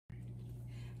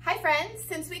Hi friends,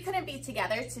 since we couldn't be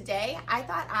together today, I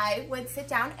thought I would sit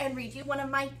down and read you one of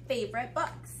my favorite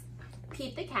books,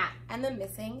 Pete the Cat and the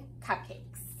Missing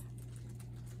Cupcakes.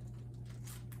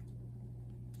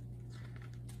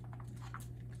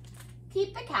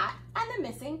 Pete the Cat and the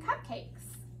Missing Cupcakes.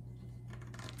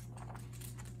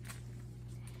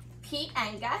 Pete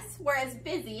and Gus were as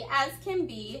busy as can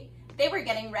be. They were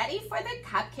getting ready for the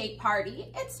cupcake party.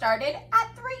 It started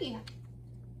at 3.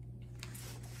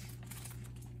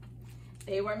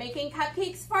 They were making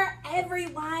cupcakes for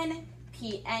everyone.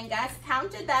 Pete and Gus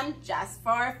counted them just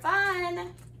for fun.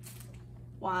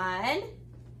 1,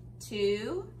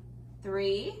 2,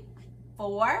 3,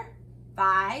 4,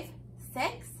 5,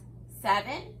 6,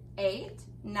 7, 8,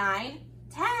 9,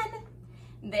 10.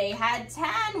 They had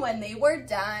 10 when they were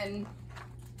done.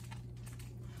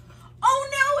 Oh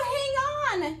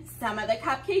no, hang on! Some of the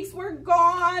cupcakes were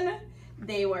gone.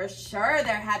 They were sure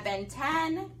there had been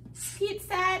 10. Pete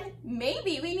said,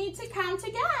 maybe we need to count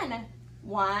again.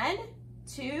 1,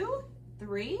 2,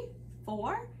 3,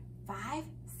 4, 5,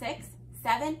 6,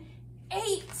 7,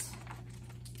 8.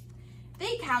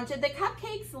 They counted the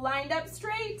cupcakes lined up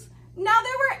straight. Now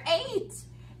there were 8.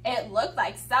 It looked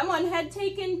like someone had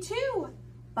taken 2.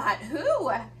 But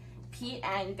who? Pete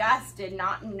and Gus did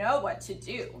not know what to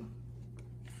do.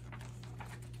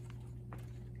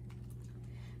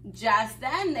 Just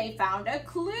then they found a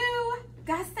clue.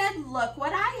 Gus said, look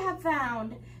what I have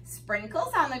found.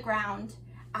 Sprinkles on the ground.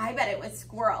 I bet it was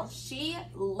Squirrel. She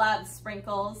loves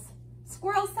sprinkles.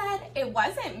 Squirrel said, it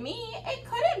wasn't me. It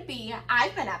couldn't be.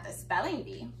 I've been at the spelling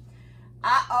bee.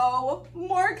 Uh-oh,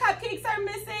 more cupcakes are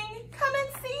missing. Come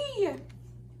and see.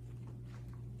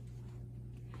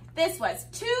 This was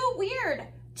too weird.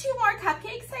 2 more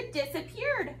cupcakes had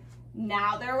disappeared.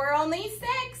 Now there were only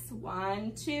 6.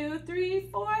 1, 2, 3,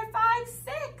 4, 5,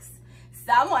 6.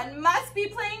 Someone must be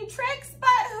playing tricks, but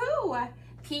who?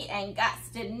 Pete and Gus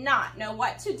did not know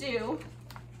what to do.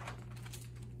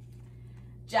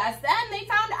 Just then they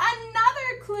found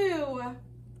another clue.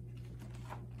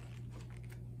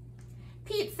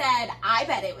 Pete said, I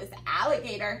bet it was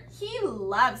Alligator. He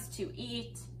loves to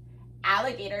eat.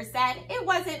 Alligator said, it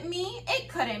wasn't me. It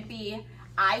couldn't be.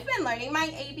 I've been learning my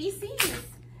ABCs.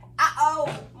 Uh-oh,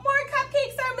 more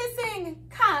cupcakes are missing.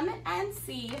 Come and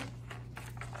see.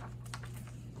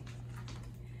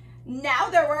 Now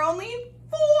there were only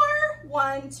 4.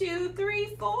 1, 2, 3,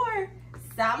 4.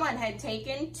 Someone had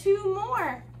taken 2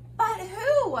 more. But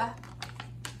who?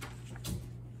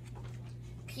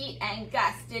 Pete and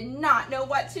Gus did not know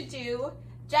what to do.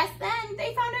 Just then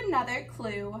they found another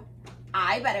clue.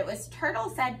 I bet it was Turtle,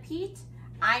 said Pete.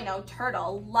 I know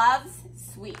Turtle loves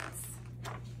sweets.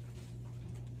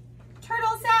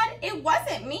 Turtle said, it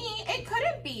wasn't me. It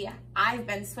couldn't be. I've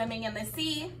been swimming in the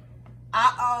sea.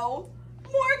 Uh-oh.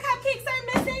 More cupcakes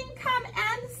are missing. Come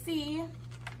and see.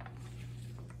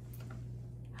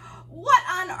 What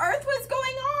on earth was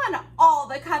going on? All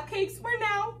the cupcakes were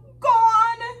now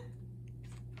gone.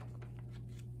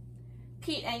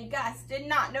 Pete and Gus did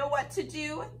not know what to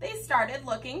do. They started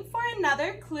looking for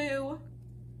another clue.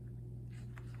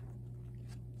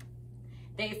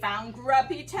 They found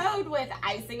Grumpy Toad with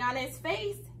icing on his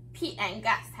face. Pete and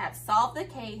Gus have solved the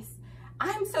case.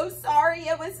 I'm so sorry,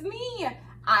 it was me.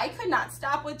 I could not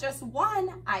stop with just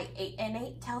 1. I ate and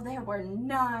ate till there were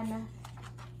none.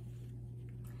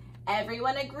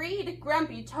 Everyone agreed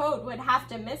Grumpy Toad would have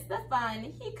to miss the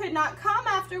fun. He could not come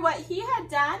after what he had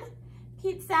done.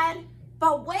 Pete said,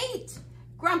 but wait,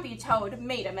 Grumpy Toad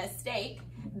made a mistake.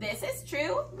 This is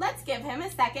true. Let's give him a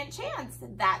second chance.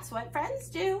 That's what friends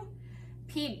do.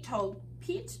 Pete told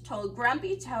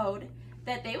Grumpy Toad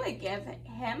that they would give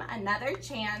him another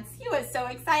chance. He was so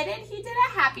excited, he did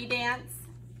a happy dance.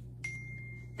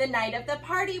 The night of the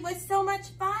party was so much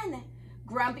fun.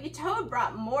 Grumpy Toad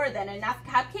brought more than enough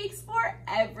cupcakes for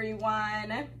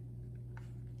everyone.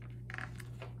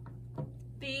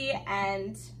 The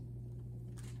end.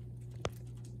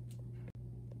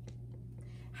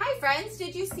 Hi friends,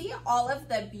 did you see all of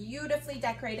the beautifully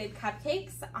decorated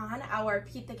cupcakes on our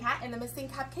Pete the Cat and the Missing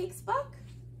Cupcakes book?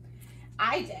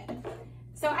 I did.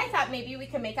 So I thought maybe we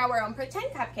could make our own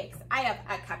pretend cupcakes. I have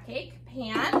a cupcake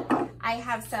pan, I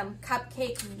have some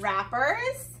cupcake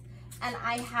wrappers, and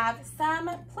I have some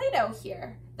Play-Doh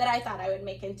here that I thought I would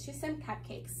make into some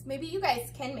cupcakes. Maybe you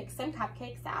guys can make some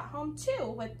cupcakes at home too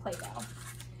with Play-Doh.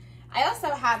 I also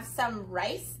have some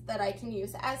rice that I can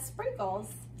use as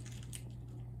sprinkles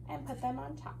and put them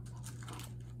on top.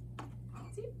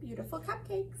 See, beautiful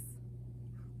cupcakes.